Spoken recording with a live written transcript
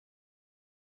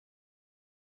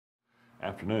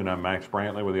Afternoon, I'm Max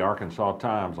Brantley with the Arkansas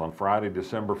Times on Friday,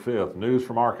 December 5th. News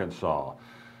from Arkansas.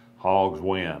 Hogs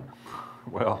win.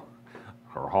 Well,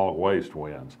 or hog waste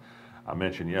wins. I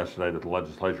mentioned yesterday that the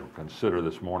legislature will consider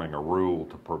this morning a rule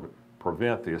to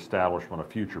prevent the establishment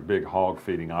of future big hog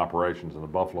feeding operations in the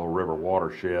Buffalo River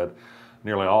watershed.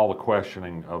 Nearly all the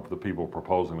questioning of the people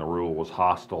proposing the rule was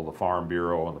hostile. The Farm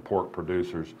Bureau and the pork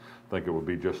producers think it would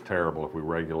be just terrible if we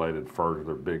regulated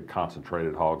further big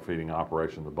concentrated hog feeding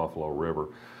operation in the Buffalo River.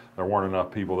 There weren't enough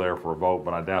people there for a vote,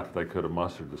 but I doubt that they could have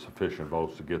mustered the sufficient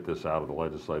votes to get this out of the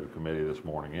legislative committee this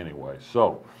morning anyway.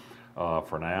 So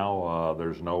for now,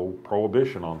 there's no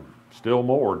prohibition on still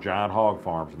more giant hog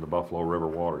farms in the Buffalo River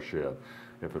watershed.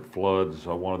 If it floods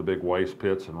one of the big waste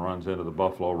pits and runs into the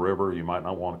Buffalo River, you might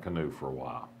not want to canoe for a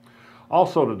while.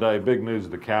 Also today, big news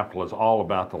at the Capitol is all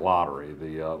about the lottery.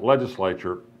 The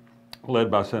legislature, led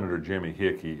by Senator Jimmy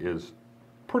Hickey, is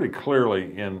pretty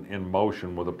clearly in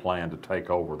motion with a plan to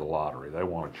take over the lottery. They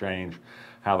want to change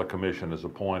how the commission is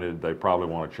appointed. They probably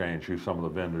want to change who some of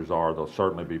the vendors are. There'll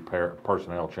certainly be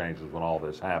personnel changes when all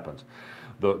this happens.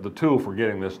 The tool for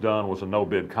getting this done was a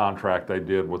no-bid contract they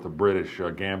did with a British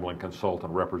gambling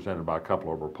consultant represented by a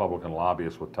couple of Republican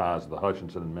lobbyists with ties to the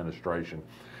Hutchinson administration.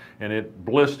 And it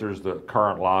blisters the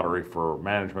current lottery for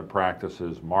management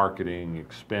practices, marketing,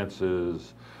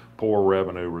 expenses, poor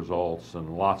revenue results,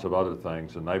 and lots of other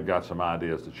things. And they've got some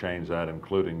ideas to change that,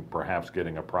 including perhaps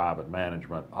getting a private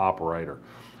management operator.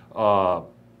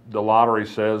 The lottery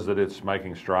says that it's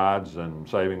making strides and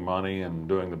saving money and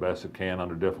doing the best it can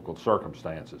under difficult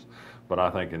circumstances. But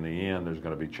I think in the end, there's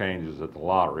going to be changes at the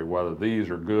lottery. Whether these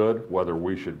are good, whether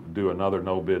we should do another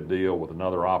no-bid deal with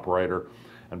another operator.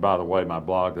 And by the way, my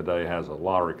blog today has a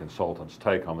lottery consultant's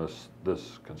take on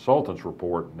this consultant's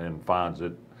report and finds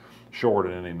it short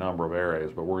in any number of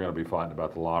areas. But we're going to be fighting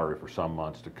about the lottery for some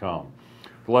months to come.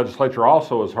 The legislature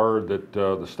also has heard that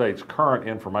the state's current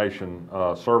information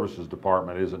services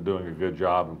department isn't doing a good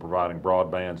job in providing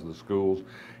broadband to the schools.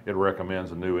 It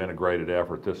recommends a new integrated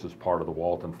effort. This is part of the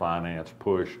Walton Finance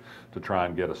push to try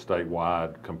and get a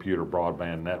statewide computer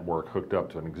broadband network hooked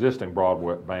up to an existing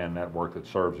broadband network that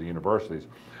serves the universities.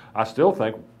 I still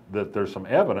think that there's some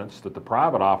evidence that the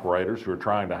private operators who are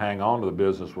trying to hang on to the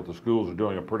business with the schools are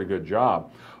doing a pretty good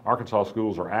job. Arkansas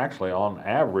schools are actually, on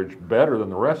average, better than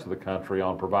the rest of the country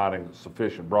on providing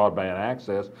sufficient broadband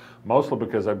access, mostly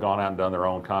because they've gone out and done their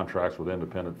own contracts with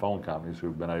independent phone companies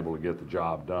who've been able to get the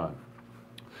job done.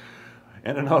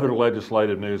 And in other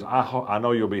legislative news, I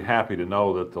know you'll be happy to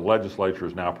know that the legislature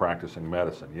is now practicing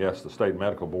medicine. Yes, the state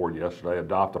medical board yesterday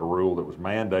adopted a rule that was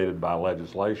mandated by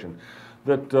legislation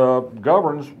that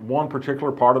governs one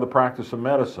particular part of the practice of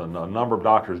medicine. A number of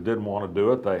doctors didn't want to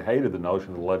do it. They hated the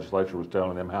notion that the legislature was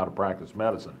telling them how to practice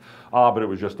medicine. But it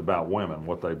was just about women.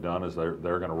 What they've done is they're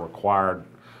going to require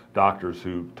doctors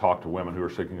who talk to women who are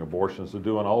seeking abortions to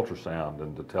do an ultrasound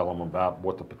and to tell them about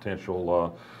what the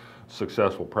potential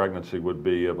successful pregnancy would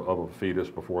be of a fetus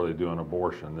before they do an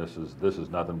abortion. This is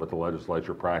nothing but the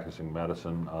legislature practicing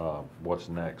medicine. What's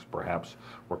next? Perhaps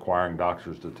requiring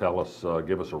doctors to tell us,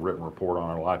 give us a written report on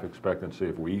our life expectancy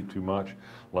if we eat too much.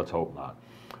 Let's hope not.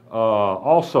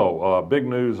 Also, big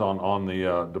news on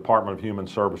the Department of Human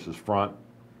Services front.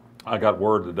 I got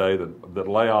word today that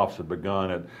layoffs had begun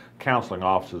at counseling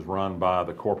offices run by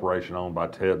the corporation owned by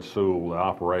Ted Sewell, the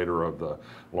operator of the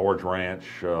Lord's Ranch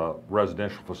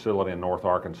residential facility in North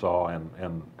Arkansas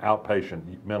and outpatient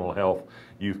mental health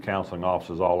youth counseling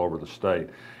offices all over the state.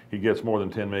 He gets more than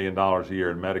 $10 million a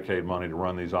year in Medicaid money to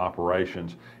run these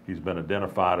operations. He's been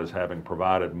identified as having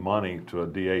provided money to a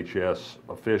DHS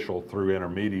official through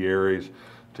intermediaries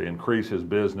to increase his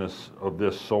business of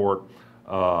this sort.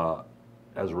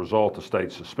 As a result, the state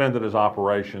suspended his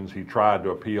operations. He tried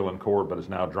to appeal in court, but has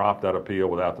now dropped that appeal.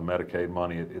 Without the Medicaid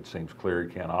money, it seems clear he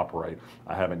can't operate.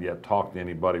 I haven't yet talked to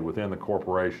anybody within the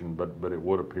corporation, but it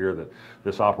would appear that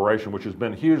this operation, which has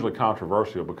been hugely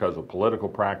controversial because of political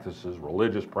practices,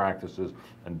 religious practices,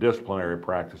 and disciplinary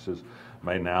practices,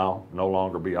 may now no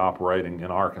longer be operating in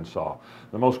Arkansas.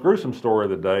 The most gruesome story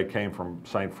of the day came from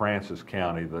St. Francis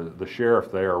County. The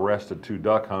sheriff there arrested 2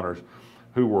 duck hunters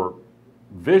who were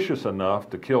vicious enough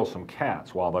to kill some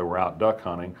cats while they were out duck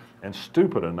hunting and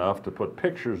stupid enough to put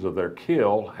pictures of their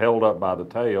kill held up by the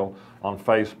tail on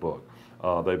Facebook.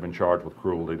 They've been charged with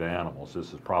cruelty to animals.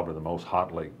 This is probably the most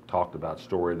hotly talked about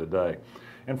story of the day.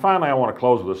 And finally, I want to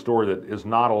close with a story that is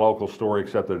not a local story,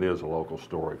 except that it is a local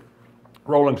story.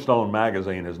 Rolling Stone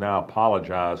magazine has now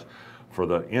apologized for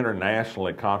the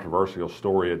internationally controversial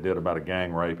story it did about a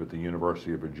gang rape at the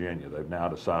University of Virginia. They've now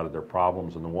decided there are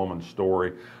problems in the woman's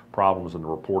story, problems in the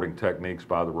reporting techniques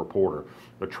by the reporter.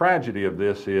 The tragedy of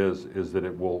this is that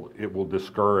it will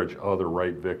discourage other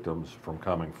rape victims from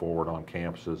coming forward on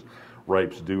campuses.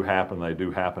 Rapes do happen. They do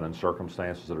happen in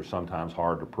circumstances that are sometimes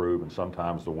hard to prove, and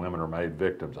sometimes the women are made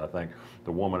victims. I think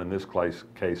the woman in this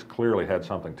case clearly had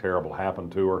something terrible happen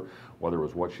to her, whether it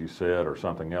was what she said or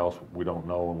something else. We don't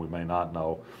know, and we may not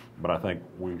know. But I think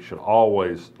we should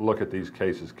always look at these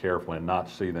cases carefully and not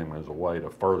see them as a way to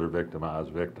further victimize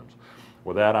victims.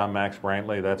 With that, I'm Max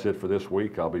Brantley. That's it for this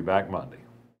week. I'll be back Monday.